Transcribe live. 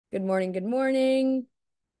Good morning. Good morning.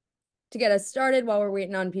 To get us started while we're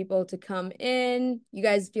waiting on people to come in, you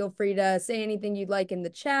guys feel free to say anything you'd like in the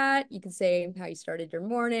chat. You can say how you started your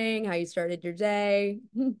morning, how you started your day,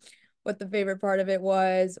 what the favorite part of it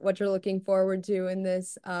was, what you're looking forward to in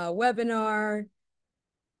this webinar.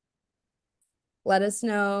 Let us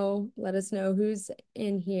know. Let us know who's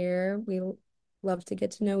in here. We love to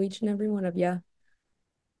get to know each and every one of you.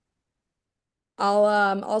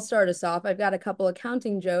 I'll start us off. I've got a couple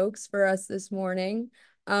accounting jokes for us this morning.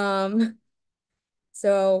 Um,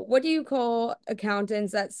 So, what do you call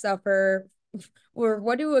accountants that suffer, or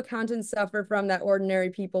what do accountants suffer from that ordinary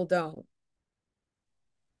people don't?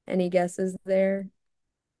 Any guesses there?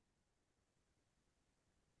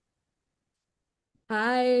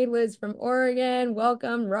 Hi, Liz from Oregon.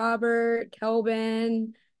 Welcome, Robert,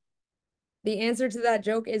 Kelvin. The answer to that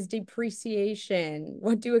joke is depreciation.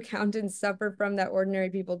 What do accountants suffer from that ordinary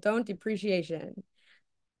people don't? Depreciation.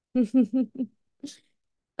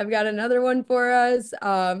 I've got another one for us.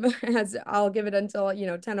 As I'll give it until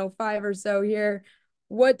 10:05 or so here.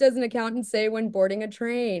 What does an accountant say when boarding a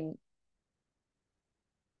train?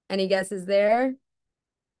 Any guesses there?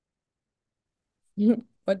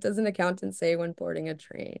 What does an accountant say when boarding a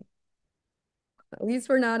train? At least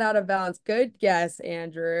we're not out of balance. Good guess,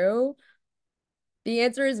 Andrew. The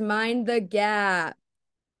answer is mind the gap,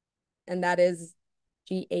 and that is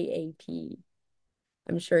GAAP.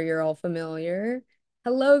 I'm sure you're all familiar.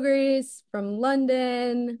 Hello, Grace from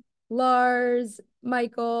London. Lars,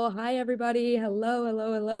 Michael. Hi, everybody. Hello,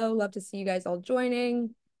 hello, hello. Love to see you guys all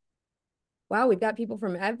joining. Wow, we've got people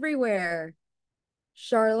from everywhere.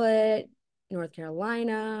 Charlotte, North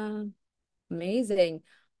Carolina. Amazing.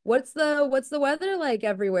 What's the weather like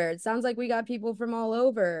everywhere? It sounds like we got people from all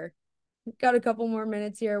over. We've got a couple more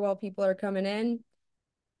minutes here while people are coming in.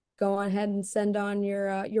 Go on ahead and send on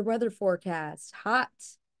your weather forecast. Hot,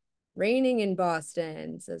 raining in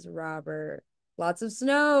Boston, says Robert. Lots of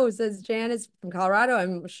snow, says Janice from Colorado.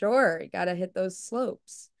 I'm sure you gotta hit those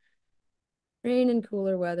slopes. Rain and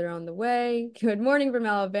cooler weather on the way. Good morning from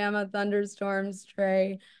Alabama. Thunderstorms,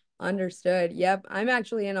 Trey. Understood. Yep. I'm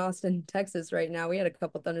actually in Austin, Texas right now. We had a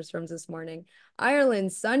couple thunderstorms this morning.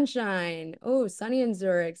 Ireland, sunshine. Oh, sunny in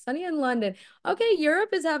Zurich, sunny in London. Okay, Europe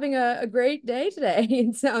is having a great day today,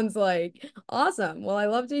 it sounds like. Awesome. Well, I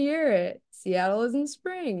love to hear it. Seattle is in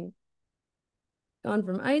spring. Gone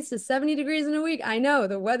from ice to 70 degrees in a week. I know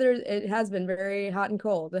the weather, it has been very hot and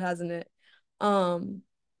cold, hasn't it? Um,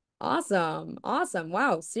 Awesome. Awesome.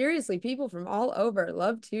 Wow. Seriously, people from all over.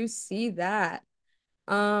 Love to see that.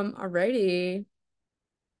 Alrighty.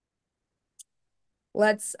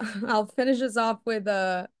 Let's I'll finish us off with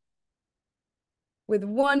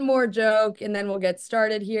one more joke and then we'll get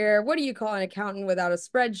started here. What do you call an accountant without a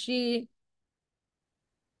spreadsheet?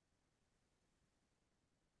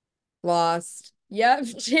 Lost. Yep,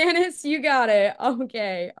 Janice, you got it.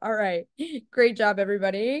 Okay. All right. Great job,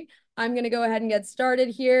 everybody. I'm going to go ahead and get started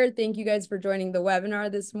here. Thank you guys for joining the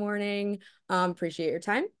webinar this morning. Appreciate your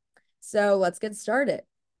time. So let's get started.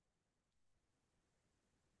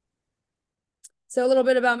 So a little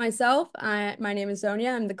bit about myself. My name is Sonia.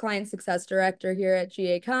 I'm the Client Success Director here at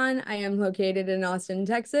G-Accon. I am located in Austin,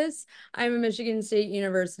 Texas. I'm a Michigan State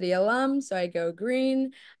University alum, so I go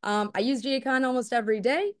green. I use G-Accon almost every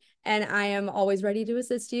day, and I am always ready to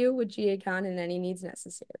assist you with G-Accon and any needs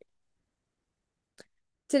necessary.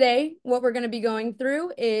 Today, what we're going to be going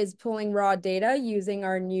through is pulling raw data using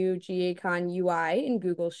our new G-Accon UI in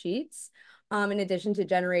Google Sheets, in addition to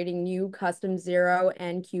generating new custom Xero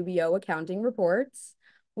and QBO accounting reports.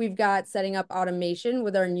 We've got setting up automation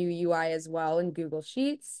with our new UI as well in Google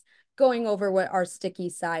Sheets, going over what our sticky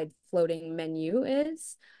side floating menu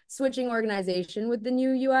is, switching organization with the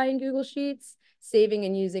new UI in Google Sheets, saving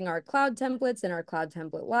and using our cloud templates in our cloud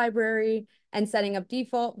template library, and setting up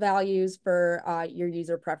default values for your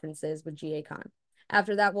user preferences with G-Accon.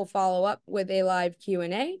 After that, we'll follow up with a live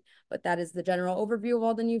Q&A, but that is the general overview of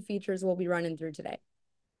all the new features we'll be running through today.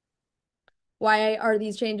 Why are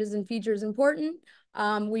these changes and features important?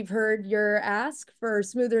 We've heard your ask for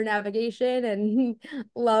smoother navigation and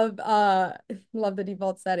love the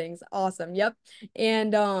default settings. Awesome. Yep.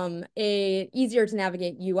 And a easier to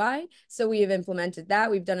navigate UI. So we have implemented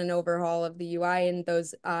that. We've done an overhaul of the UI in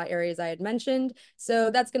those areas I had mentioned.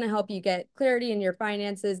 So that's going to help you get clarity in your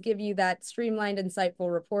finances, give you that streamlined,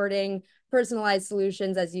 insightful reporting, personalized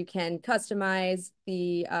solutions as you can customize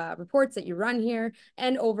the reports that you run here,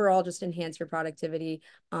 and overall just enhance your productivity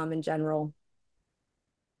in general.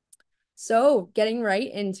 So getting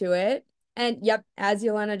right into it. And yep, as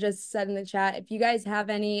Yelena just said in the chat, if you guys have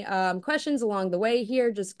any questions along the way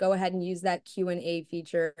here, just go ahead and use that Q&A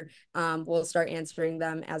feature. We'll start answering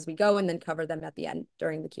them as we go and then cover them at the end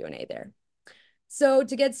during the Q&A there. So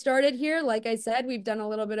to get started here, like I said, we've done a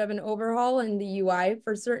little bit of an overhaul in the UI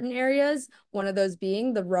for certain areas, one of those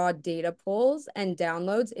being the raw data pulls and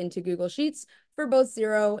downloads into Google Sheets for both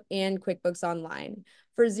Xero and QuickBooks Online.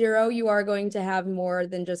 For Xero, you are going to have more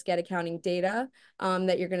than just Get Accounting data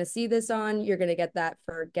that you're going to see this on. You're going to get that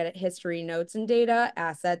for Get It History, Notes and Data,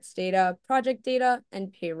 Assets data, Project data,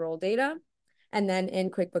 and Payroll data. And then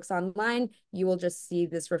in QuickBooks Online, you will just see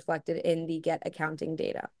this reflected in the Get Accounting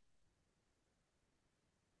data.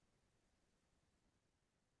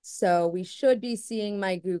 So we should be seeing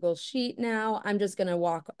my Google Sheet now. I'm just going to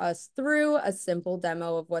walk us through a simple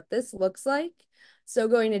demo of what this looks like. So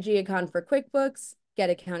going to G-Accon for QuickBooks, Get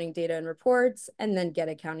Accounting Data and Reports, and then Get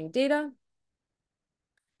Accounting Data.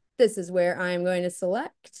 This is where I'm going to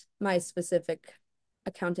select my specific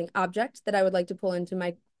accounting object that I would like to pull into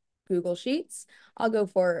my Google Sheets. I'll go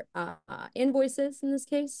for invoices in this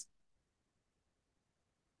case.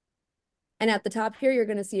 And at the top here, you're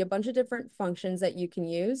going to see a bunch of different functions that you can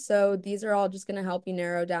use. So these are all just going to help you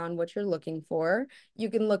narrow down what you're looking for. You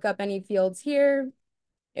can look up any fields here.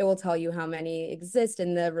 It will tell you how many exist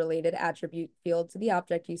in the related attribute field to the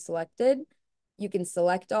object you selected. You can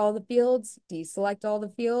select all the fields, deselect all the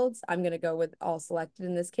fields. I'm going to go with all selected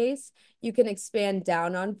in this case. You can expand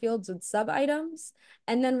down on fields with sub-items.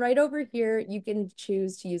 And then right over here, you can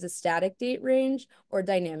choose to use a static date range or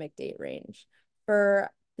dynamic date range. For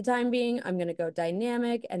the time being, I'm going to go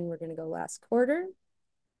dynamic and we're going to go last quarter.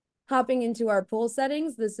 Hopping into our pool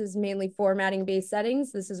settings, this is mainly formatting based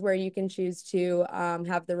settings. This is where you can choose to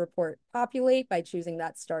have the report populate by choosing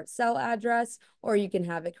that start cell address, or you can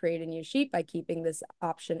have it create a new sheet by keeping this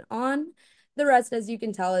option on. The rest, as you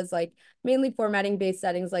can tell, is like mainly formatting based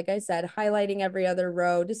settings, like I said, highlighting every other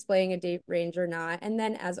row, displaying a date range or not, and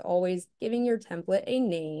then as always, giving your template a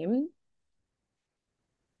name.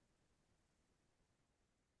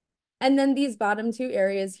 And then these bottom two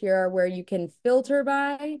areas here are where you can filter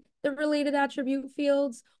by the related attribute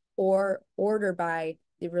fields or order by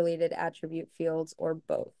the related attribute fields or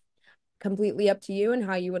both. Completely up to you and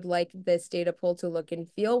how you would like this data pull to look and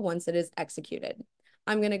feel once it is executed.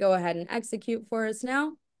 I'm going to go ahead and execute for us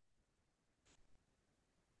now.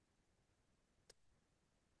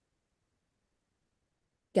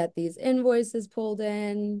 Get these invoices pulled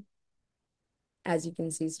in. As you can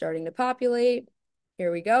see, starting to populate.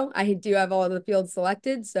 Here we go. I do have all of the fields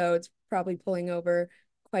selected, so it's probably pulling over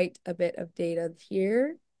quite a bit of data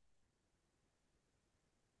here.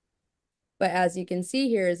 But as you can see,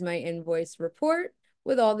 here is my invoice report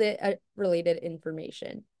with all the related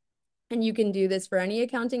information. And you can do this for any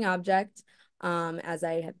accounting object, as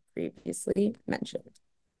I had previously mentioned.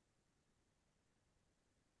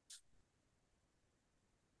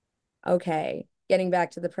 Okay, getting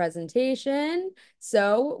back to the presentation.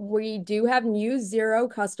 So we do have new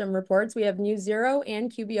Xero custom reports. We have new Xero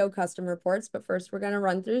and QBO custom reports, but first we're going to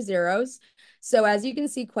run through Xero's. So as you can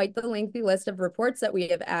see, quite the lengthy list of reports that we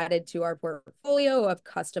have added to our portfolio of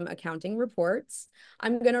custom accounting reports.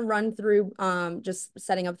 I'm going to run through just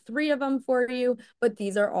setting up 3 of them for you, but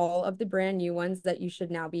these are all of the brand new ones that you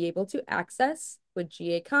should now be able to access with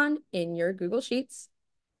G-Accon in your Google Sheets.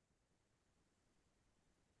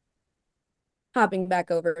 Hopping back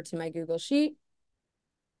over to my Google Sheet,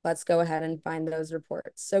 let's go ahead and find those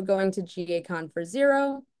reports. So going to G-Accon for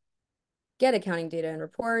Xero, Get Accounting Data and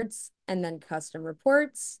Reports, and then Custom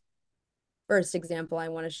Reports. First example I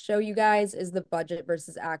want to show you guys is the budget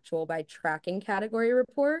versus actual by tracking category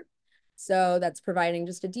report. So that's providing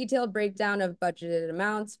just a detailed breakdown of budgeted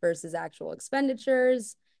amounts versus actual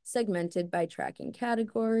expenditures, segmented by tracking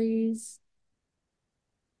categories.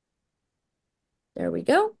 There we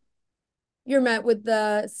go. You're met with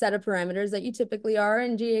the set of parameters that you typically are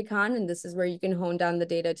in G-Accon, and this is where you can hone down the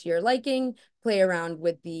data to your liking, play around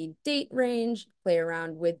with the date range, play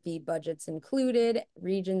around with the budgets included,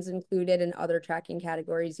 regions included, and other tracking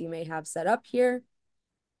categories you may have set up here.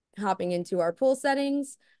 Hopping into our pool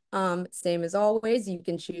settings, same as always, you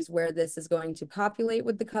can choose where this is going to populate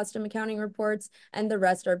with the custom accounting reports, and the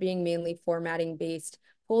rest are being mainly formatting based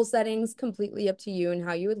pool settings, completely up to you and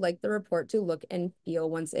how you would like the report to look and feel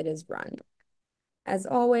once it is run. As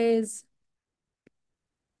always,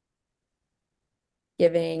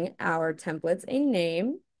 giving our templates a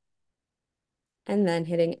name and then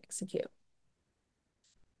hitting execute.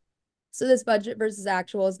 So this budget versus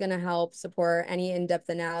actual is going to help support any in-depth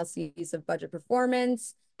analyses of budget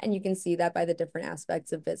performance. And you can see that by the different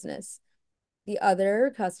aspects of business. The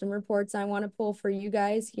other custom reports I want to pull for you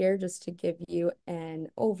guys here, just to give you an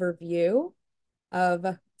overview of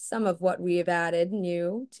some of what we have added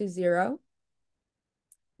new to Xero.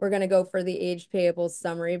 We're going to go for the aged payables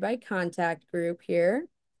summary by contact group here.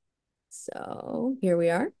 So here we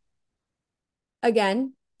are.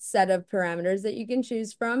 Again, set of parameters that you can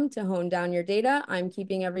choose from to hone down your data. I'm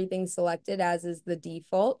keeping everything selected as is the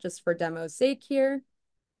default, just for demo's sake here.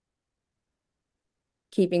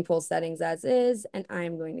 Keeping full settings as is, and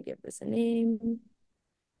I'm going to give this a name.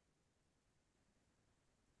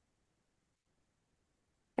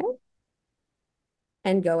 Okay.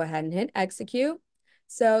 And go ahead and hit execute.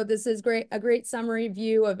 So this is a great summary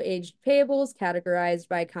view of aged payables categorized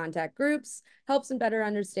by contact groups, helps in better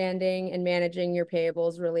understanding and managing your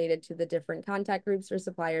payables related to the different contact groups or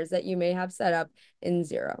suppliers that you may have set up in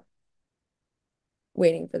Xero.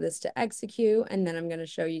 Waiting for this to execute, and then I'm going to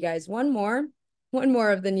show you guys one more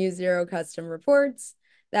of the new Xero custom reports,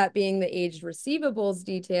 that being the aged receivables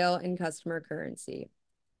detail in customer currency.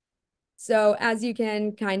 So as you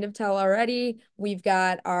can kind of tell already, we've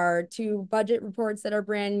got our 2 budget reports that are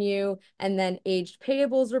brand new, and then aged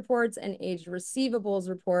payables reports and aged receivables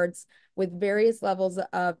reports with various levels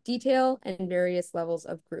of detail and various levels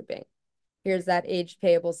of grouping. Here's that aged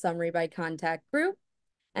payables summary by contact group.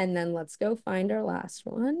 And then let's go find our last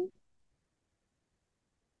one.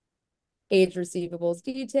 Aged receivables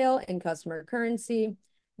detail and customer currency.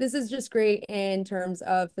 This is just great in terms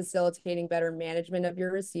of facilitating better management of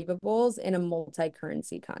your receivables in a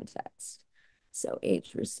multi-currency context. So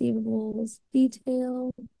aged receivables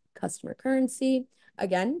detail, customer currency.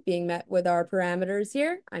 Again, being met with our parameters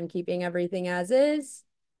here. I'm keeping everything as is.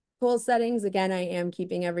 Pool settings, again, I am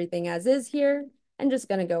keeping everything as is here. I'm just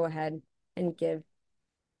going to go ahead and give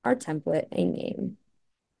our template a name.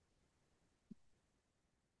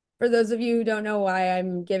 For those of you who don't know why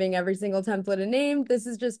I'm giving every single template a name, this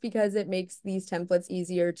is just because it makes these templates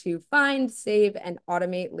easier to find, save, and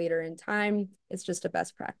automate later in time. It's just a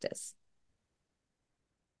best practice.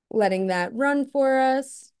 Letting that run for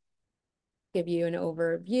us, give you an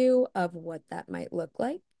overview of what that might look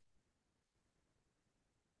like.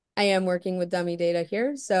 I am working with dummy data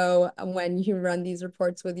here, so when you run these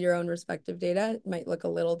reports with your own respective data, it might look a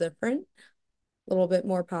little different, a little bit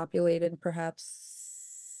more populated perhaps.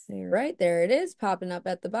 Right, there it is, popping up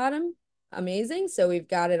at the bottom. Amazing. So we've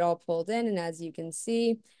got it all pulled in, and as you can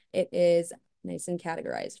see, it is nice and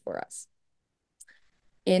categorized for us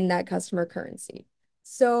in that customer currency.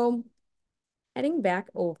 So heading back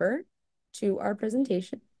over to our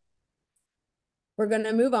presentation, we're going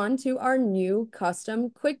to move on to our new custom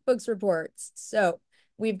QuickBooks reports. So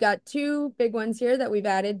we've got 2 big ones here that we've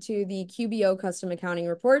added to the QBO custom accounting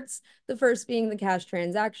reports. The first being the cash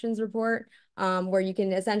transactions report, where you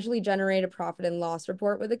can essentially generate a profit and loss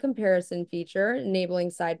report with a comparison feature,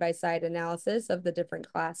 enabling side-by-side analysis of the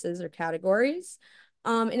different classes or categories,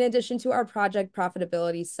 in addition to our project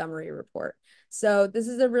profitability summary report. So this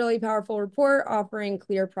is a really powerful report offering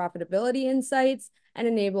clear profitability insights and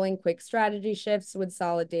enabling quick strategy shifts with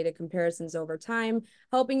solid data comparisons over time,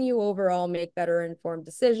 helping you overall make better informed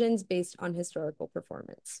decisions based on historical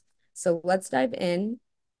performance. So let's dive in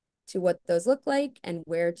to what those look like and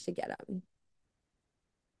where to get them.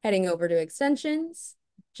 Heading over to extensions,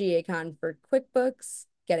 G-Accon for QuickBooks,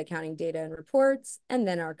 get accounting data and reports, and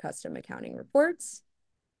then our custom accounting reports.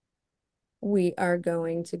 We are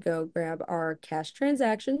going to go grab our cash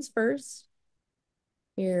transactions first.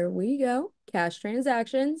 Here we go, cash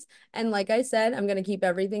transactions. And like I said, I'm going to keep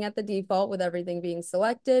everything at the default with everything being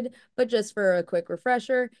selected. But just for a quick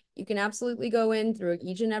refresher, you can absolutely go in through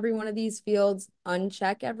each and every one of these fields,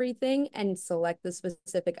 uncheck everything, and select the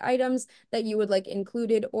specific items that you would like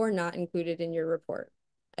included or not included in your report.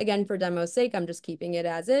 Again, for demo's sake, I'm just keeping it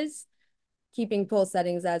as is, keeping poll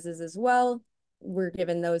settings as is as well. We're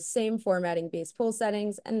given those same formatting-based poll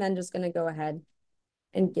settings, and then just going to go ahead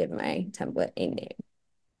and give my template a name.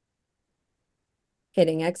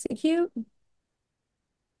 Hitting execute.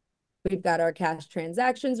 We've got our cash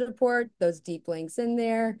transactions report, those deep links in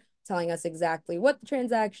there, telling us exactly what the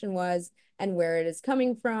transaction was and where it is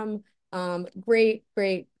coming from. Great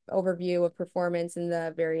overview of performance in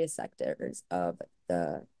the various sectors of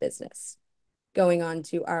the business. Going on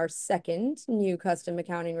to our second new custom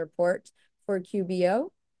accounting report for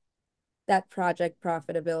QBO, that project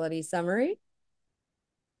profitability summary.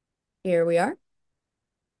 Here we are.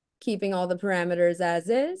 Keeping all the parameters as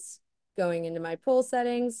is, going into my poll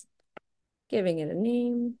settings, giving it a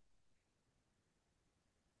name.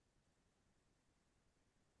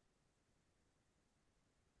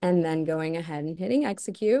 And then going ahead and hitting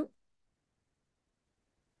execute.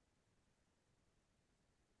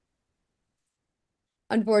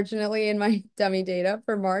 Unfortunately, in my dummy data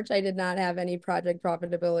for March, I did not have any project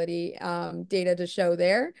profitability data to show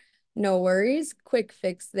there. No worries, quick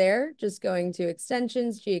fix there. Just going to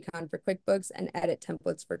extensions, G-Accon for QuickBooks, and edit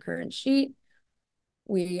templates for current sheet.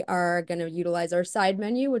 We are going to utilize our side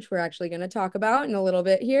menu, which we're actually going to talk about in a little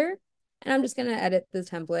bit here. And I'm just going to edit the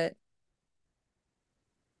template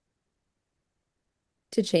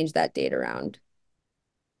to change that date around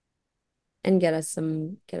and get us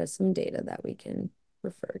some data that we can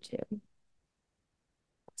refer to.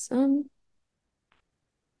 Awesome.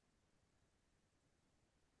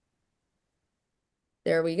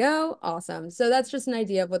 There we go. Awesome. So that's just an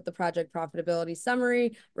idea of what the project profitability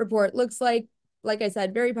summary report looks like. Like I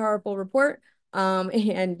said, very powerful report.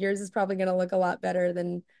 And yours is probably going to look a lot better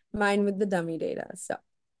than mine with the dummy data. So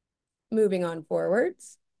moving on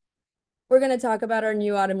forwards. We're going to talk about our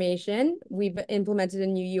new automation. We've implemented a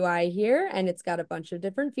new UI here, and it's got a bunch of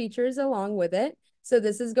different features along with it. So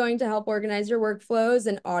this is going to help organize your workflows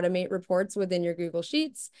and automate reports within your Google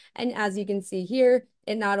Sheets. And as you can see here,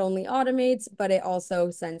 it not only automates, but it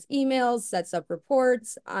also sends emails, sets up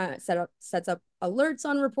reports, sets up alerts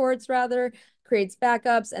on reports rather, creates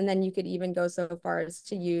backups, and then you could even go so far as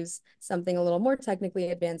to use something a little more technically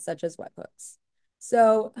advanced, such as webhooks.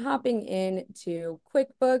 So hopping into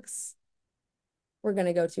QuickBooks, we're going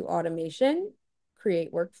to go to automation,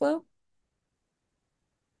 create workflow.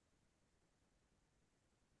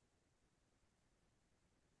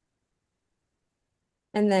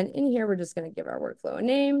 And then in here, we're just going to give our workflow a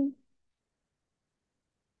name,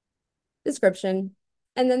 description,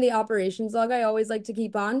 and then the operations log I always like to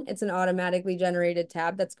keep on. It's an automatically generated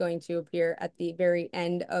tab that's going to appear at the very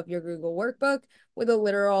end of your Google workbook with a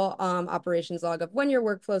literal operations log of when your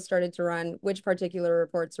workflow started to run, which particular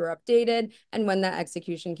reports were updated, and when that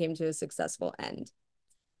execution came to a successful end.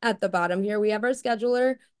 At the bottom here, we have our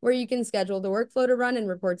scheduler where you can schedule the workflow to run and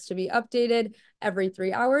reports to be updated every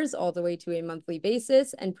 3 hours all the way to a monthly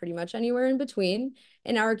basis and pretty much anywhere in between.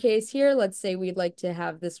 In our case here, let's say we'd like to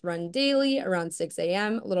have this run daily around 6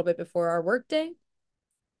 a.m., a little bit before our workday.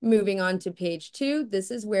 Moving on to page 2, this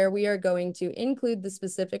is where we are going to include the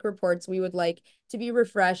specific reports we would like to be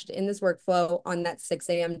refreshed in this workflow on that 6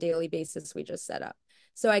 a.m. daily basis we just set up.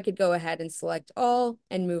 So I could go ahead and select all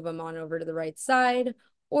and move them on over to the right side,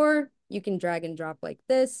 or you can drag and drop like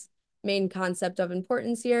this. Main concept of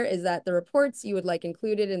importance here is that the reports you would like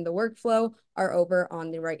included in the workflow are over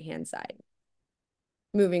on the right-hand side.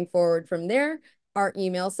 Moving forward from there, our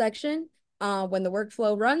email section. When the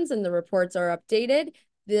workflow runs and the reports are updated,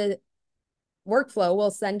 the workflow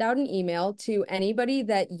will send out an email to anybody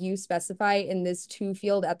that you specify in this to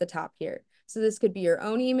field at the top here. So this could be your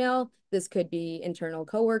own email, this could be internal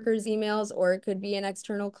coworkers' emails, or it could be an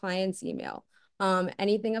external client's email.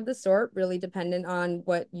 Anything of the sort, really dependent on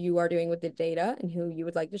what you are doing with the data and who you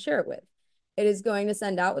would like to share it with. It is going to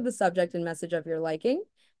send out with the subject and message of your liking.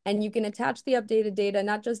 And you can attach the updated data,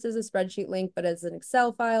 not just as a spreadsheet link, but as an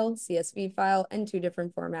Excel file, CSV file, and 2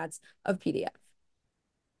 different formats of PDF.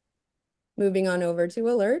 Moving on over to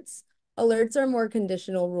alerts. Alerts are more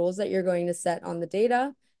conditional rules that you're going to set on the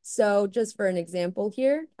data. So just for an example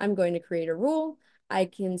here, I'm going to create a rule. I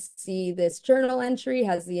can see this journal entry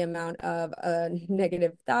has the amount of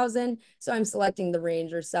 -1,000. So I'm selecting the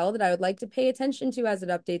range or cell that I would like to pay attention to as it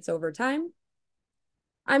updates over time.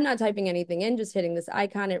 I'm not typing anything in, just hitting this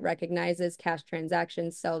icon. It recognizes cash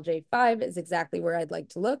transactions, cell J5 is exactly where I'd like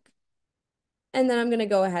to look. And then I'm going to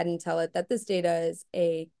go ahead and tell it that this data is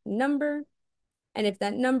a number. And if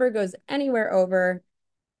that number goes anywhere over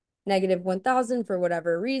 -1,000 for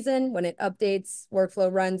whatever reason, when it updates,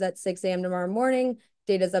 workflow runs at 6 a.m. tomorrow morning,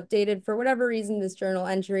 data's updated for whatever reason, this journal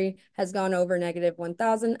entry has gone over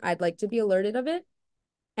 -1,000, I'd like to be alerted of it.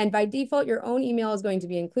 And by default, your own email is going to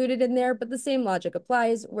be included in there, but the same logic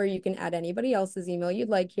applies where you can add anybody else's email you'd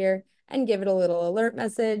like here and give it a little alert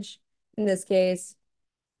message. In this case,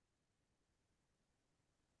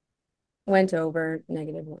 went over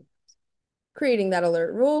 -1. Creating that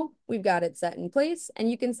alert rule, we've got it set in place,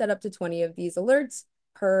 and you can set up to 20 of these alerts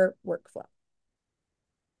per workflow.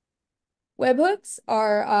 Webhooks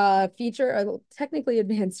are a technically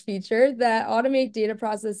advanced feature that automate data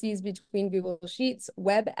processes between Google Sheets,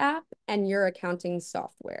 web app, and your accounting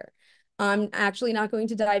software. I'm actually not going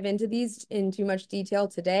to dive into these in too much detail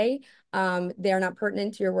today. They are not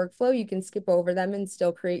pertinent to your workflow. You can skip over them and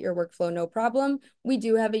still create your workflow, no problem. We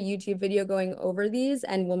do have a YouTube video going over these,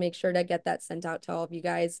 and we'll make sure to get that sent out to all of you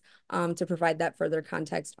guys to provide that further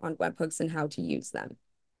context on webhooks and how to use them.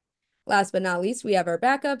 Last but not least, we have our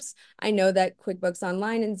backups. I know that QuickBooks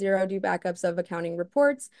Online and Xero do backups of accounting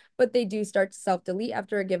reports, but they do start to self-delete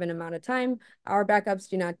after a given amount of time. Our backups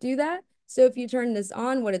do not do that. So if you turn this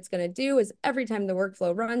on, what it's going to do is every time the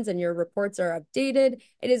workflow runs and your reports are updated,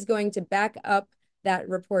 it is going to back up that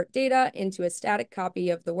report data into a static copy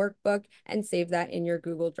of the workbook and save that in your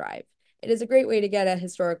Google Drive. It is a great way to get a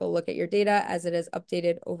historical look at your data as it is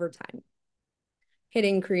updated over time.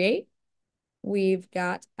 Hitting create, we've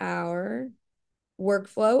got our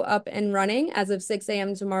workflow up and running as of 6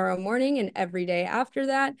 a.m. tomorrow morning, and every day after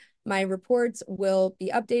that, my reports will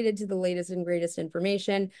be updated to the latest and greatest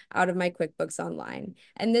information out of my QuickBooks Online.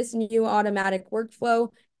 And this new automatic workflow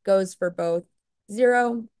goes for both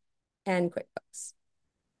Xero and QuickBooks.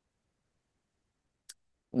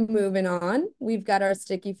 Moving on, we've got our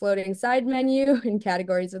sticky floating side menu and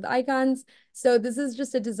categories with icons. So this is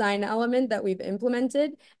just a design element that we've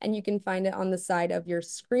implemented, and you can find it on the side of your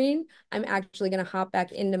screen. I'm actually going to hop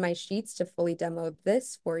back into my sheets to fully demo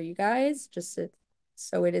this for you guys, just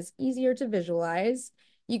so it is easier to visualize.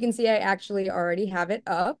 You can see I actually already have it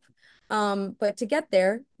up. But to get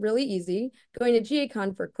there, really easy, going to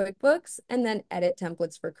G-Accon for QuickBooks and then edit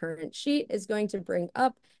templates for current sheet is going to bring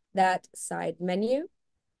up that side menu.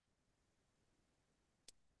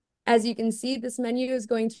 As you can see, this menu is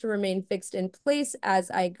going to remain fixed in place as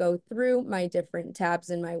I go through my different tabs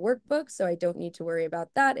in my workbook, so I don't need to worry about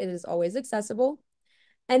that. It is always accessible.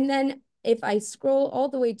 And then if I scroll all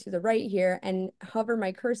the way to the right here and hover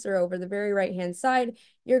my cursor over the very right-hand side,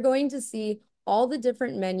 you're going to see all the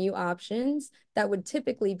different menu options that would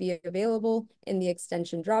typically be available in the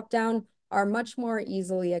extension dropdown are much more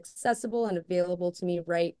easily accessible and available to me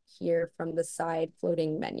right here from the side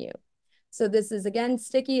floating menu. So this is, again,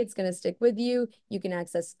 sticky. It's going to stick with you. You can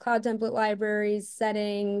access cloud template libraries,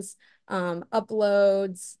 settings,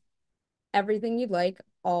 uploads, everything you'd like,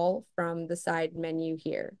 all from the side menu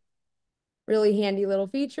here. Really handy little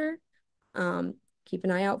feature. Keep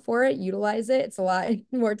an eye out for it. Utilize it. It's a lot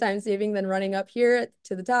more time saving than running up here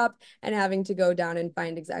to the top and having to go down and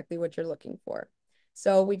find exactly what you're looking for.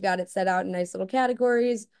 So we've got it set out in nice little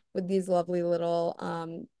categories with these lovely little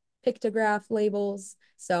pictograph labels.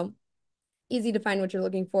 So easy to find what you're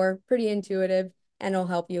looking for, pretty intuitive, and it'll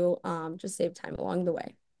help you just save time along the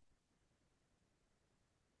way.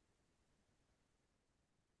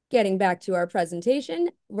 Getting back to our presentation,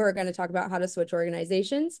 we're going to talk about how to switch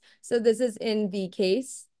organizations. So this is in the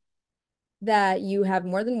case that you have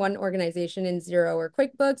more than one organization in Xero or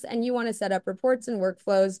QuickBooks, and you want to set up reports and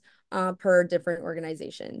workflows per different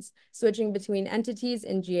organizations. Switching between entities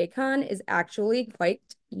in G-Accon is actually quite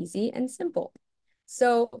easy and simple.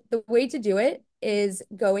 So the way to do it is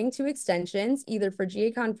going to extensions, either for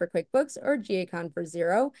G-Accon for QuickBooks or G-Accon for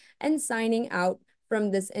Xero, and signing out from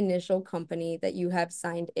this initial company that you have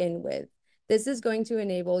signed in with. This is going to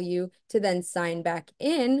enable you to then sign back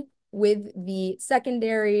in with the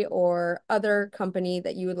secondary or other company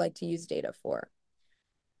that you would like to use data for.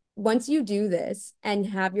 Once you do this and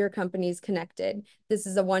have your companies connected, this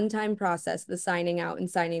is a one-time process, the signing out and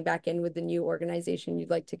signing back in with the new organization you'd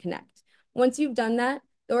like to connect. Once you've done that,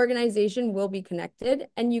 the organization will be connected,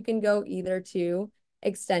 and you can go either to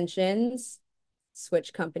extensions,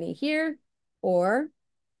 switch company here, or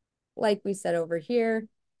like we said over here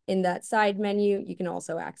in that side menu, you can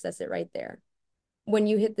also access it right there. When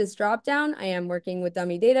you hit this drop down, I am working with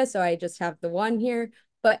dummy data, so I just have the one here,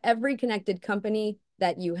 but every connected company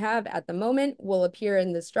that you have at the moment will appear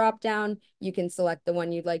in this drop down. You can select the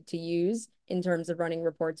one you'd like to use in terms of running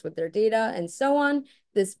reports with their data and so on.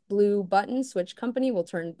 This blue button, switch company, will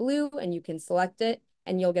turn blue and you can select it,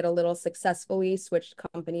 and you'll get a little successfully switched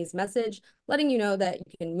companies message letting you know that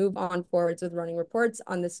you can move on forwards with running reports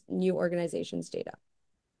on this new organization's data.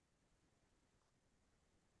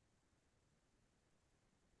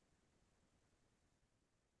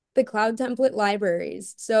 The cloud template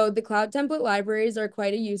libraries. So the cloud template libraries are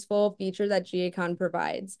quite a useful feature that G-Accon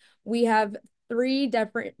provides. We have three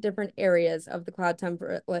different areas of the cloud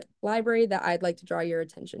template library that I'd like to draw your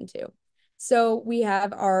attention to. So we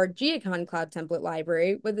have our G-Accon cloud template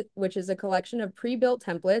library, which is a collection of pre-built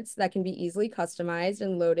templates that can be easily customized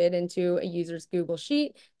and loaded into a user's Google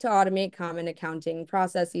Sheet to automate common accounting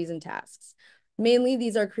processes and tasks. Mainly,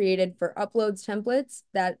 these are created for uploads templates,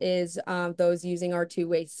 that is those using our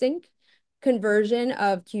two-way sync, conversion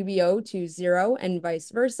of QBO to Xero and vice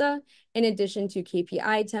versa, in addition to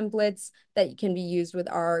KPI templates that can be used with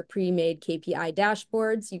our pre-made KPI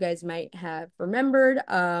dashboards. You guys might have remembered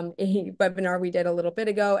a webinar we did a little bit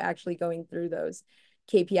ago, actually going through those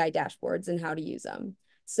KPI dashboards and how to use them.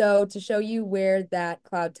 So to show you where that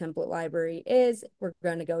cloud template library is, we're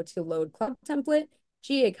going to go to Load Cloud Template,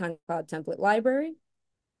 G-Accon Cloud Template Library.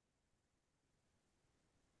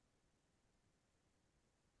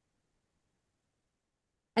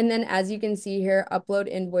 And then as you can see here, upload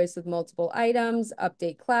invoice with multiple items,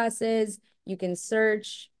 update classes. You can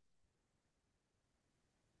search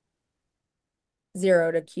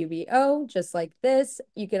Xero to QBO, just like this.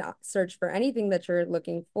 You can search for anything that you're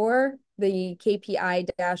looking for. The KPI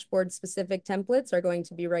dashboard specific templates are going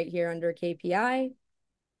to be right here under KPI.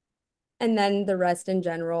 And then the rest in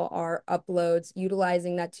general are uploads,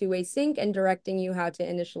 utilizing that two-way sync and directing you how to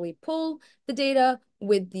initially pull the data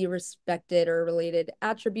with the respected or related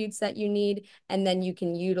attributes that you need. And then you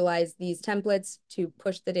can utilize these templates to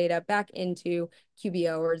push the data back into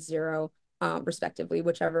QBO or Xero, respectively,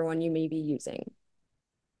 whichever one you may be using.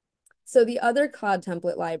 So the other cloud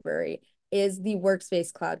template library is the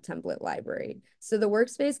Workspace Cloud Template Library. So the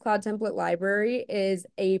Workspace Cloud Template Library is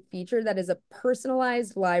a feature that is a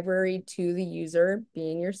personalized library to the user,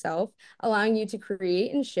 being yourself, allowing you to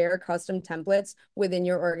create and share custom templates within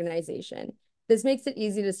your organization. This makes it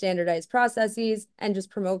easy to standardize processes and just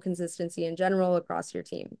promote consistency in general across your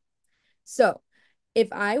team. So if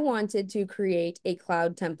I wanted to create a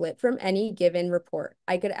cloud template from any given report,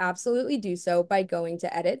 I could absolutely do so by going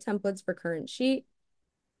to Edit Templates for Current Sheet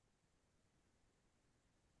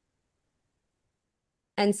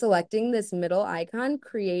and selecting this middle icon,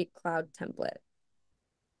 Create Cloud Template.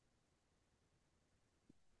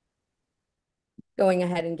 Going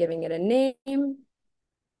ahead and giving it a name.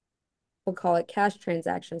 We'll call it Cash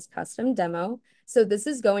Transactions Custom Demo. So this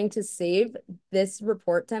is going to save this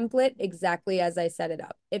report template exactly as I set it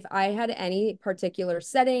up. If I had any particular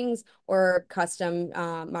settings or custom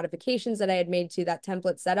modifications that I had made to that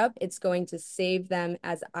template setup, it's going to save them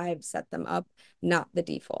as I've set them up, not the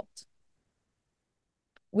default.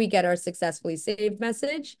 We get our successfully saved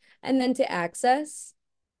message, and then to access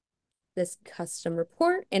this custom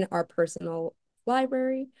report in our personal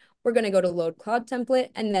library, we're going to go to Load Cloud Template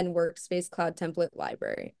and then Workspace Cloud Template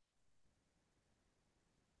Library.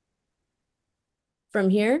 From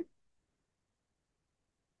here,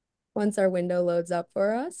 once our window loads up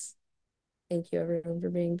for us, thank you everyone for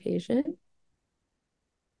being patient.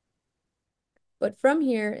 But from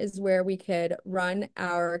here is where we could run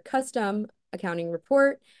our custom accounting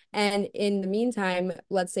report. And in the meantime,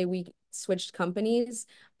 let's say we switched companies,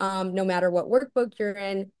 no matter what workbook you're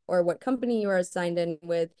in or what company you are assigned in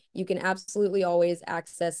with, you can absolutely always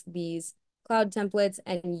access these cloud templates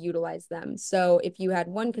and utilize them. So if you had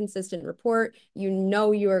one consistent report, you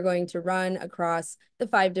know you are going to run across the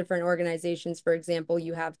 5 different organizations, for example,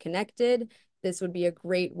 you have connected. This would be a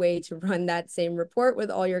great way to run that same report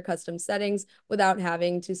with all your custom settings without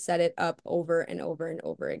having to set it up over and over and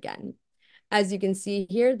over again. As you can see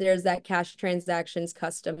here, there's that cash transactions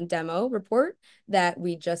custom demo report that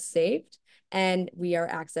we just saved and we are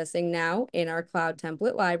accessing now in our cloud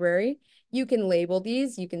template library. You can label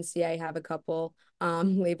these. You can see I have a couple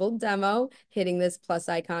labeled demo. Hitting this plus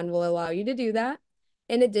icon will allow you to do that.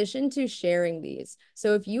 In addition to sharing these.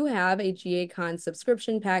 So if you have a G-Accon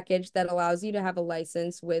subscription package that allows you to have a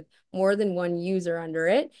license with more than one user under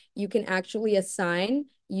it, you can actually assign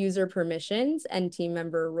user permissions and team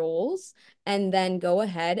member roles, and then go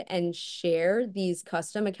ahead and share these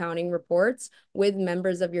custom accounting reports with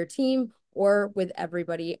members of your team or with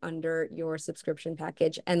everybody under your subscription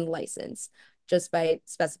package and license, just by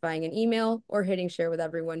specifying an email or hitting share with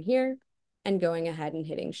everyone here and going ahead and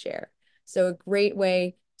hitting share. So a great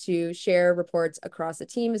way to share reports across a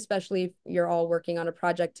team, especially if you're all working on a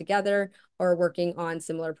project together or working on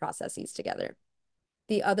similar processes together.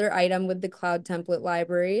 The other item with the cloud template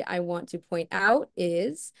library I want to point out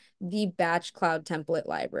is the batch cloud template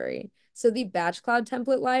library. So the batch cloud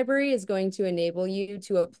template library is going to enable you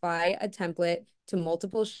to apply a template to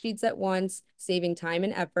multiple sheets at once, saving time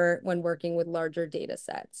and effort when working with larger data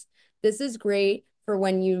sets. This is great for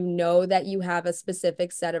when you know that you have a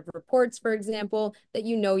specific set of reports, for example, that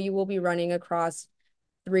you know you will be running across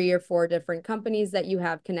 3 or 4 different companies that you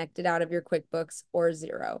have connected out of your QuickBooks or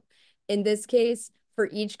Xero. In this case, for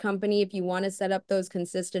each company, if you want to set up those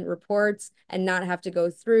consistent reports and not have to go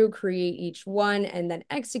through, create each one, and then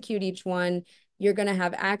execute each one, you're going to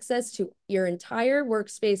have access to your entire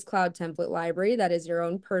Workspace Cloud Template library. That is your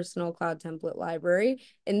own personal Cloud Template library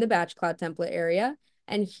in the Batch Cloud Template area.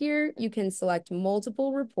 And here you can select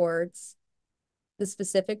multiple reports, the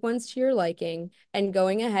specific ones to your liking, and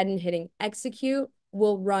going ahead and hitting execute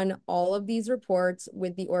will run all of these reports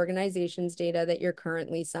with the organization's data that you're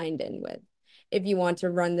currently signed in with. If you want to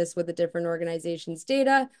run this with a different organization's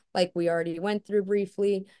data, like we already went through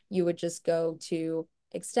briefly, you would just go to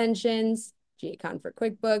extensions, G-Accon for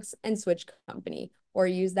QuickBooks, and switch company, or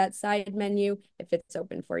use that side menu if it's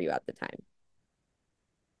open for you at the time.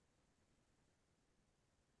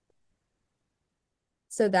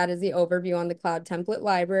 So that is the overview on the cloud template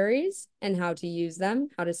libraries and how to use them,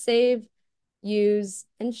 how to save, use,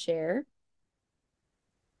 and share.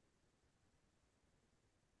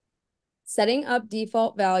 Setting up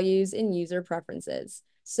default values in user preferences.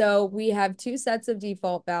 So we have two sets of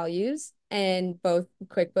default values in both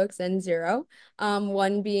QuickBooks and Xero.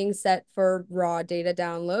 One being set for raw data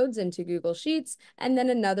downloads into Google Sheets, and then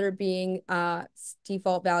another being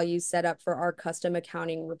default values set up for our custom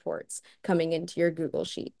accounting reports coming into your Google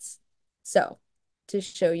Sheets. So to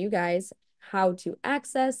show you guys how to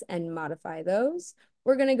access and modify those,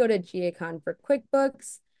 we're going to go to G-Accon for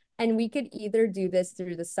QuickBooks. And we could either do this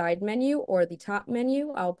through the side menu or the top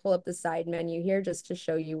menu. I'll pull up the side menu here just to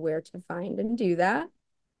show you where to find and do that.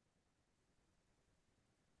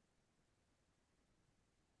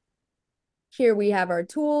 Here we have our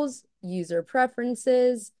tools, user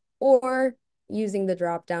preferences, or using the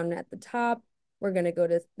drop down at the top, we're going to go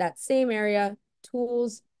to that same area,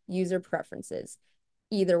 tools, user preferences.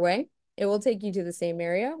 Either way, it will take you to the same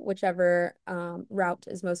area, whichever route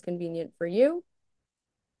is most convenient for you.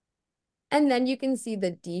 And then you can see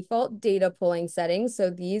the default data pulling settings. So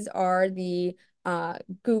these are the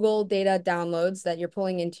Google data downloads that you're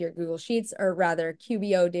pulling into your Google Sheets, or rather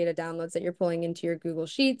QBO data downloads that you're pulling into your Google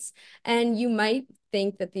Sheets. And you might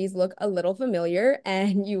think that these look a little familiar,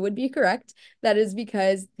 and you would be correct. That is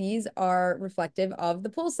because these are reflective of the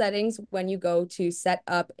pull settings when you go to set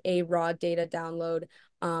up a raw data download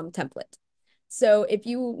template. So if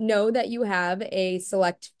you know that you have a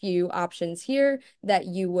select few options here that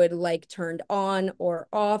you would like turned on or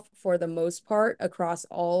off for the most part across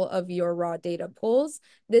all of your raw data pulls,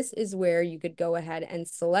 this is where you could go ahead and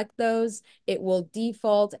select those. It will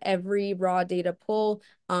default every raw data pull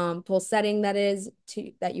setting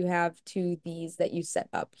that you have to these that you set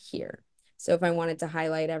up here. So if I wanted to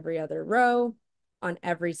highlight every other row on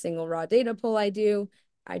every single raw data pull I do,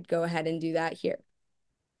 I'd go ahead and do that here.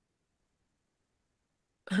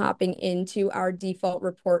 Hopping into our default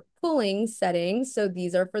report pulling settings. So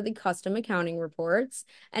these are for the custom accounting reports.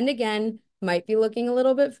 And again, might be looking a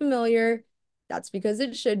little bit familiar. That's because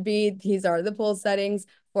it should be. These are the pull settings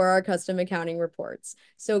for our custom accounting reports.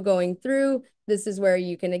 So going through, this is where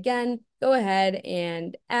you can, again, go ahead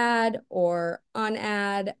and add or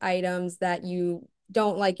unadd items that you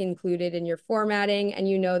don't like included in your formatting, and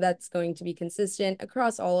you know that's going to be consistent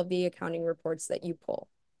across all of the accounting reports that you pull.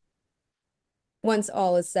 Once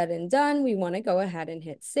all is said and done, we want to go ahead and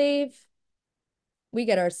hit save. We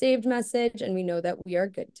get our saved message and we know that we are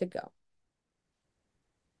good to go.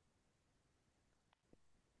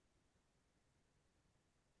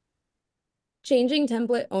 Changing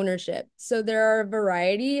template ownership. So there are a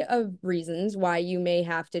variety of reasons why you may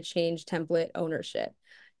have to change template ownership.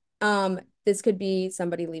 This could be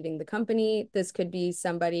somebody leaving the company. This could be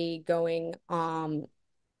somebody going,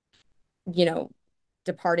 you know,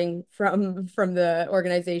 departing from the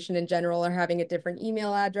organization in general or having a different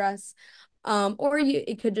email address. Or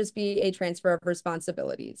it could just be a transfer of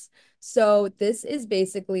responsibilities. So this is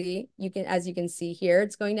basically, as you can see here,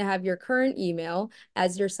 it's going to have your current email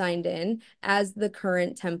as you're signed in as the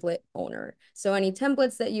current template owner. So any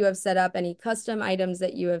templates that you have set up, any custom items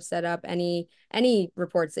that you have set up, any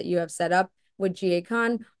reports that you have set up with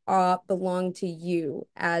G-Accon belong to you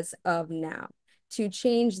as of now. To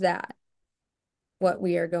change that, what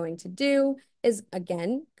we are going to do is,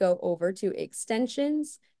 again, go over to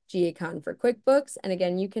extensions, G-Accon for QuickBooks. And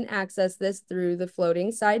again, you can access this through the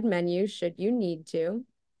floating side menu should you need to.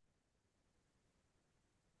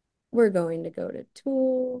 We're going to go to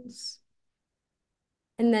tools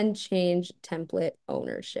and then change template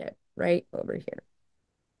ownership right over here.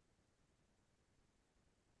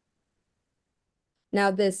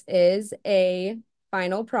 Now this is a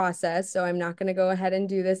final process, so I'm not going to go ahead and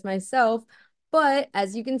do this myself. But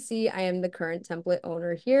as you can see, I am the current template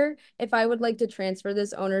owner here. If I would like to transfer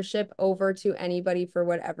this ownership over to anybody for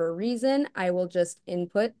whatever reason, I will just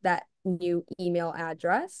input that new email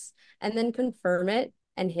address and then confirm it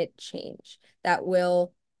and hit change. That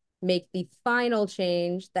will make the final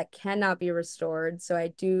change that cannot be restored. So I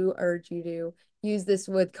do urge you to use this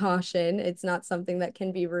with caution. It's not something that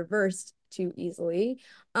can be reversed too easily.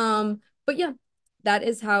 But yeah, that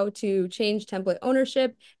is how to change template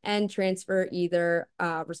ownership and transfer either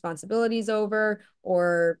responsibilities over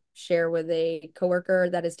or share with a coworker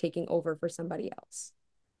that is taking over for somebody else.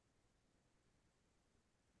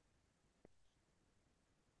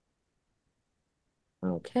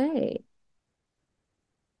 Okay.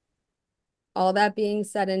 All that being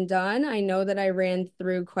said and done, I know that I ran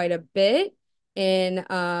through quite a bit in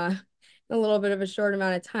a little bit of a short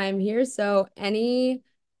amount of time here. So any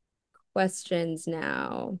questions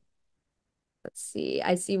now? Let's see.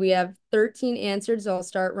 I see we have 13 answers. So I'll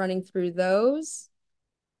start running through those.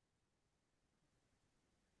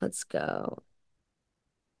 Let's go.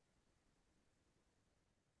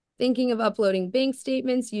 Thinking of uploading bank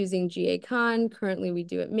statements using G-Accon. Currently, we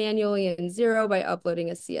do it manually in Xero by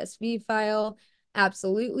uploading a CSV file.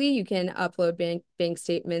 Absolutely, you can upload bank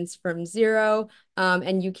statements from Xero,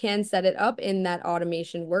 and you can set it up in that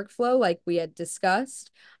automation workflow like we had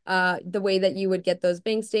discussed. The way that you would get those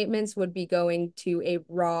bank statements would be going to a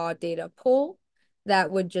raw data pull.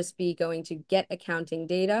 That would just be going to get accounting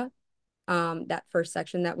data, that first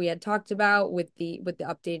section that we had talked about with the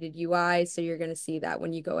updated UI. So you're going to see that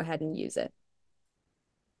when you go ahead and use it.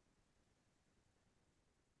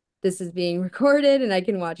 This is being recorded and I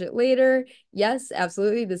can watch it later. Yes,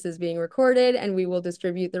 absolutely. This is being recorded and we will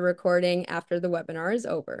distribute the recording after the webinar is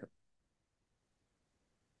over.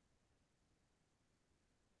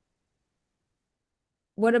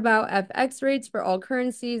 What about FX rates for all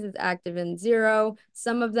currencies? It's active in Xero.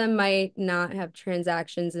 Some of them might not have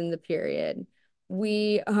transactions in the period.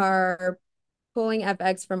 We are pulling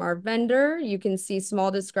FX from our vendor. You can see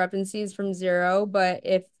small discrepancies from Xero, but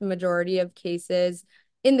if the majority of cases,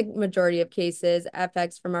 in the majority of cases,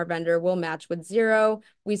 FX from our vendor will match with Xero.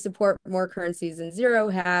 We support more currencies than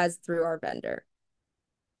Xero has through our vendor.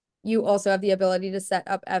 You also have the ability to set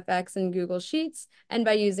up FX in Google Sheets and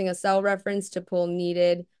by using a cell reference to pull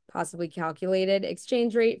needed, possibly calculated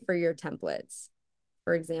exchange rate for your templates.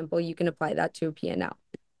 For example, you can apply that to a P&L.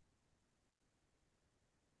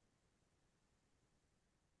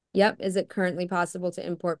 Yep. Is it currently possible to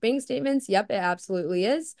import bank statements? Yep, it absolutely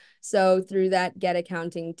is. So through that get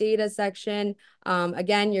accounting data section,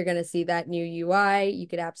 again, you're going to see that new UI. You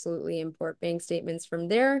could absolutely import bank statements from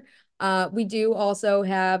there. We do also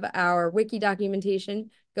have our wiki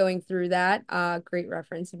documentation going through that. Great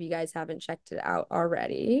reference if you guys haven't checked it out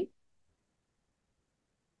already.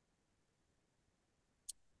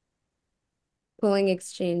 Pulling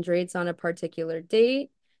exchange rates on a particular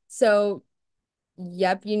date. So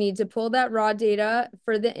yep, you need to pull that raw data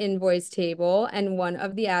for the invoice table, and one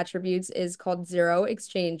of the attributes is called Xero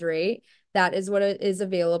exchange rate. That is what is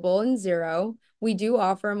available in Xero. We do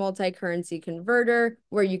offer a multi-currency converter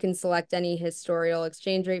where you can select any historical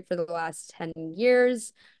exchange rate for the last 10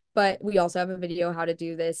 years, but we also have a video how to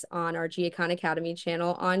do this on our G-Accon Academy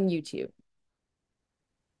channel on YouTube.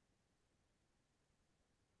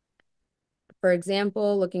 For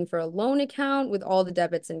example, looking for a loan account with all the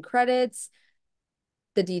debits and credits,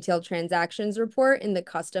 the detailed transactions report in the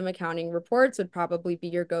custom accounting reports would probably be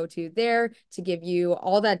your go-to there to give you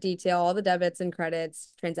all that detail, all the debits and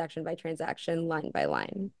credits, transaction by transaction, line by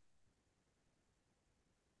line.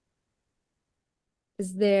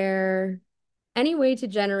 Is there any way to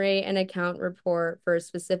generate an account report for a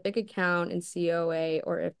specific account in COA,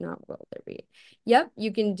 or if not, will there be? Yep,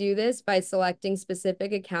 you can do this by selecting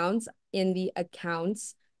specific accounts in the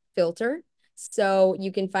accounts filter. So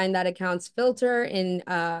you can find that accounts filter in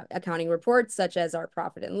accounting reports such as our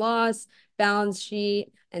profit and loss, balance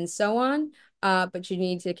sheet, and so on. But you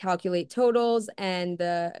need to calculate totals and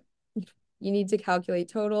the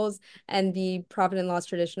profit and loss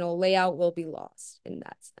traditional layout will be lost in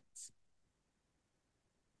that sense.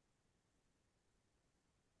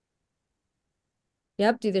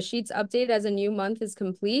 Yep. Do the sheets update as a new month is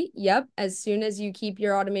complete? Yep. As soon as you keep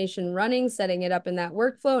your automation running, setting it up in that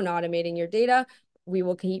workflow and automating your data, we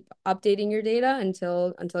will keep updating your data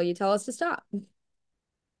until you tell us to stop.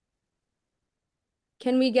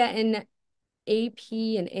 Can we get an AP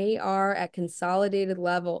and AR at consolidated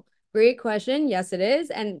level? Great question. Yes, it is.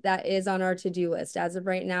 And that is on our to-do list. As of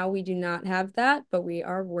right now, we do not have that, but we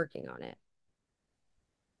are working on it.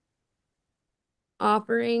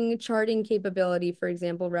 Offering charting capability, for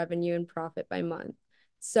example, revenue and profit by month.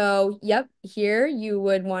 So, yep, here you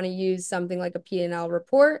would want to use something like a P&L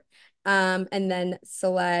report, and then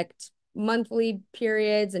select monthly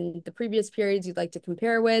periods and the previous periods you'd like to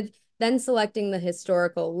compare with. Then selecting the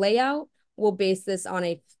historical layout. We'll base this on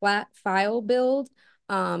a flat file build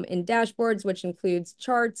in dashboards, which includes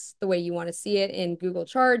charts, the way you want to see it in Google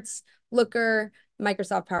Charts, Looker,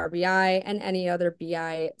 Microsoft Power BI, and any other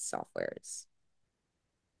BI softwares.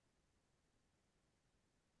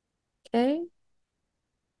 Okay.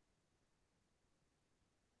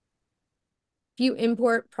 If you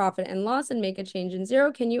import profit and loss and make a change in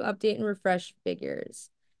Xero, can you update and refresh figures?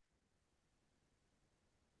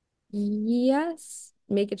 Yes.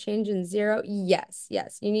 Make a change in Xero? Yes,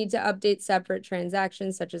 yes. You need to update separate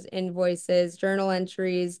transactions such as invoices, journal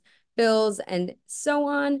entries, bills, and so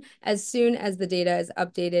on. As soon as the data is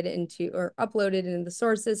updated into or uploaded into the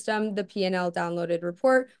source system, the P&L downloaded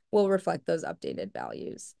report will reflect those updated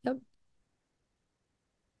values. Yep.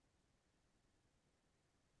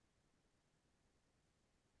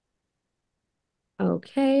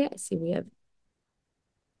 Okay, I see we have,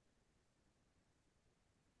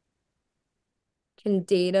 can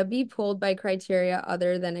data be pulled by criteria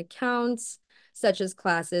other than accounts, such as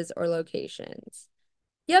classes or locations?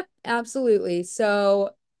 Yep, absolutely.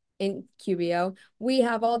 So in QBO, we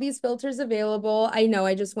have all these filters available. I know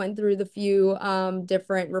I just went through the few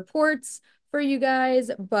different reports for you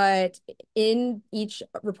guys, but in each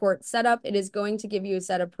report setup, it is going to give you a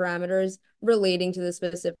set of parameters relating to the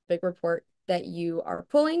specific report that you are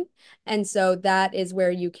pulling. And so that is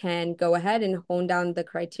where you can go ahead and hone down the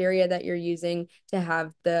criteria that you're using to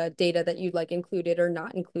have the data that you'd like included or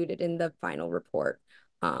not included in the final report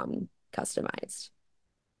customized.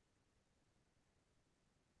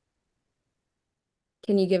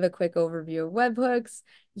 Can you give a quick overview of webhooks?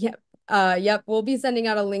 Yep. Yep. We'll be sending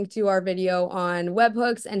out a link to our video on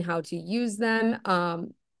webhooks and how to use them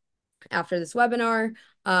after this webinar.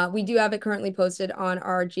 We do have it currently posted on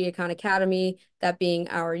our G-Accon Academy, that being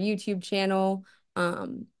our YouTube channel.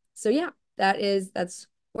 So yeah, that's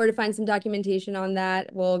where to find some documentation on that.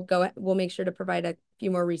 We'll make sure to provide a few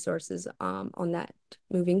more resources on that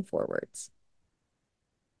moving forwards.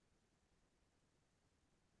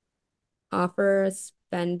 Offer a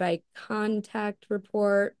spend by contact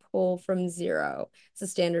report, pull from Xero. It's a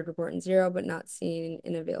standard report in Xero, but not seen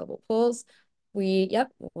in available pulls.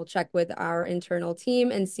 We'll check with our internal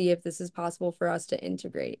team and see if this is possible for us to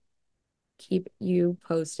integrate. Keep you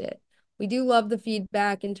posted. We do love the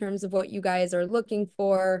feedback in terms of what you guys are looking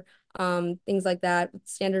for, things like that.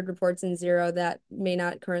 Standard reports in Xero that may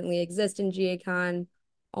not currently exist in G-Accon.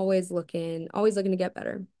 Always looking to get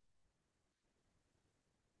better.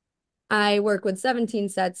 I work with 17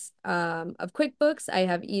 sets of QuickBooks. I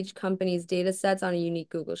have each company's data sets on a unique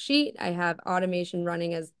Google Sheet. I have automation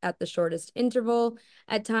running as at the shortest interval.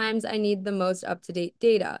 At times, I need the most up-to-date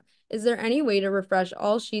data. Is there any way to refresh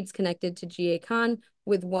all sheets connected to G-Accon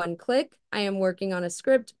with one click? I am working on a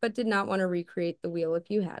script, but did not want to recreate the wheel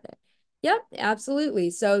if you had it. Yep, absolutely.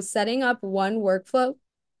 So setting up one workflow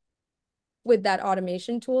with that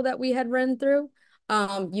automation tool that we had run through,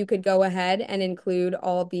 you could go ahead and include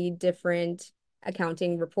all the different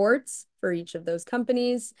accounting reports for each of those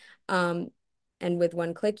companies. And with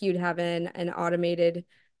one click, you'd have an automated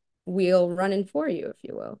wheel running for you, if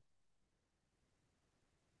you will.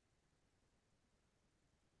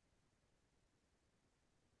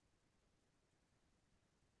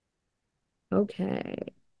 Okay.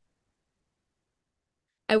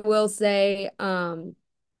 I will say,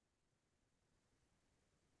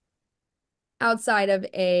 outside of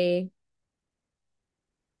a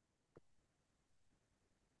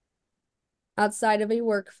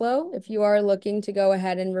workflow, if you are looking to go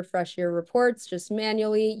ahead and refresh your reports just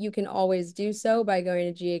manually, you can always do so by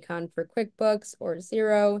going to G-Accon for QuickBooks or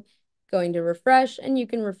Xero, going to refresh, and you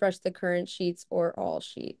can refresh the current sheets or all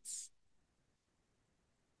sheets.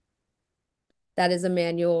 That is a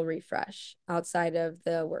manual refresh outside of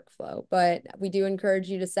the workflow, but we do encourage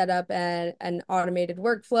you to set up an automated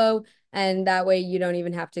workflow, and that way you don't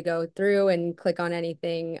even have to go through and click on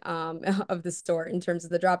anything of the store in terms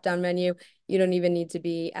of the drop-down menu. You don't even need to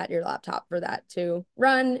be at your laptop for that to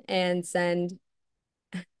run and send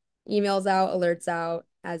emails out, alerts out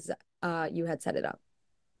as you had set it up.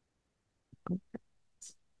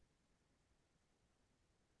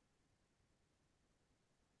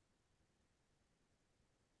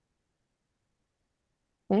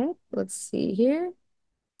 Okay, let's see here.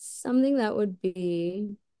 Something that would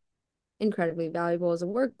be incredibly valuable is a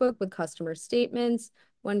workbook with customer statements,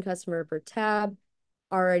 one customer per tab,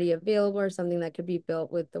 already available, or something that could be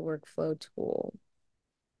built with the workflow tool.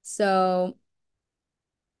 So,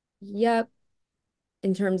 yep,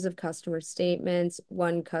 in terms of customer statements,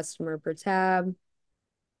 one customer per tab,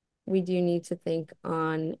 we do need to think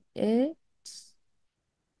on it.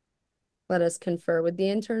 Let us confer with the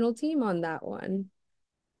internal team on that one.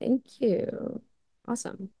 Thank you.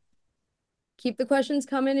 Awesome. Keep the questions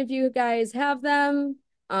coming if you guys have them.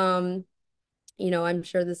 I'm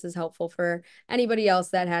sure this is helpful for anybody else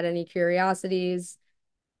that had any curiosities.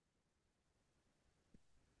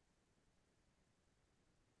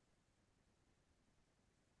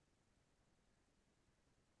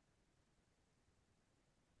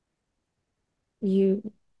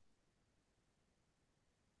 You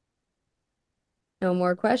No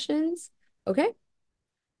more questions? Okay.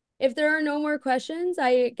 If there are no more questions,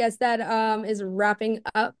 I guess that is wrapping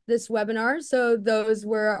up this webinar. So those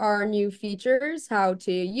were our new features, how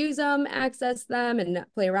to use them, access them, and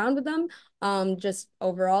play around with them. Just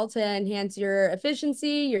overall to enhance your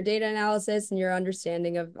efficiency, your data analysis, and your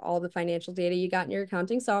understanding of all the financial data you got in your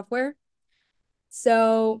accounting software.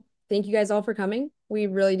 So thank you guys all for coming. We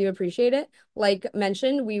really do appreciate it. Like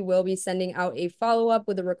mentioned, we will be sending out a follow-up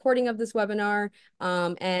with a recording of this webinar,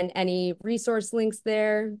 and any resource links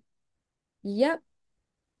there. Yep.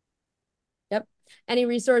 Yep. Any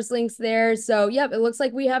resource links there. So, yep, it looks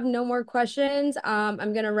like we have no more questions. I'm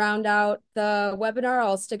going to round out the webinar.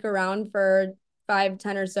 I'll stick around for 5,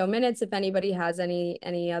 10 or so minutes if anybody has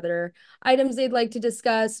any other items they'd like to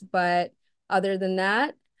discuss. But other than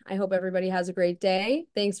that, I hope everybody has a great day.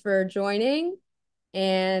 Thanks for joining,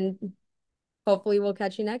 and hopefully we'll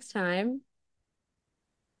catch you next time.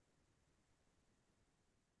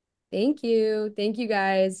 Thank you. Thank you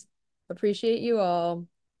guys. Appreciate you all.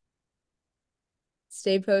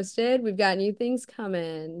 Stay posted. We've got new things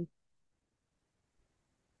coming.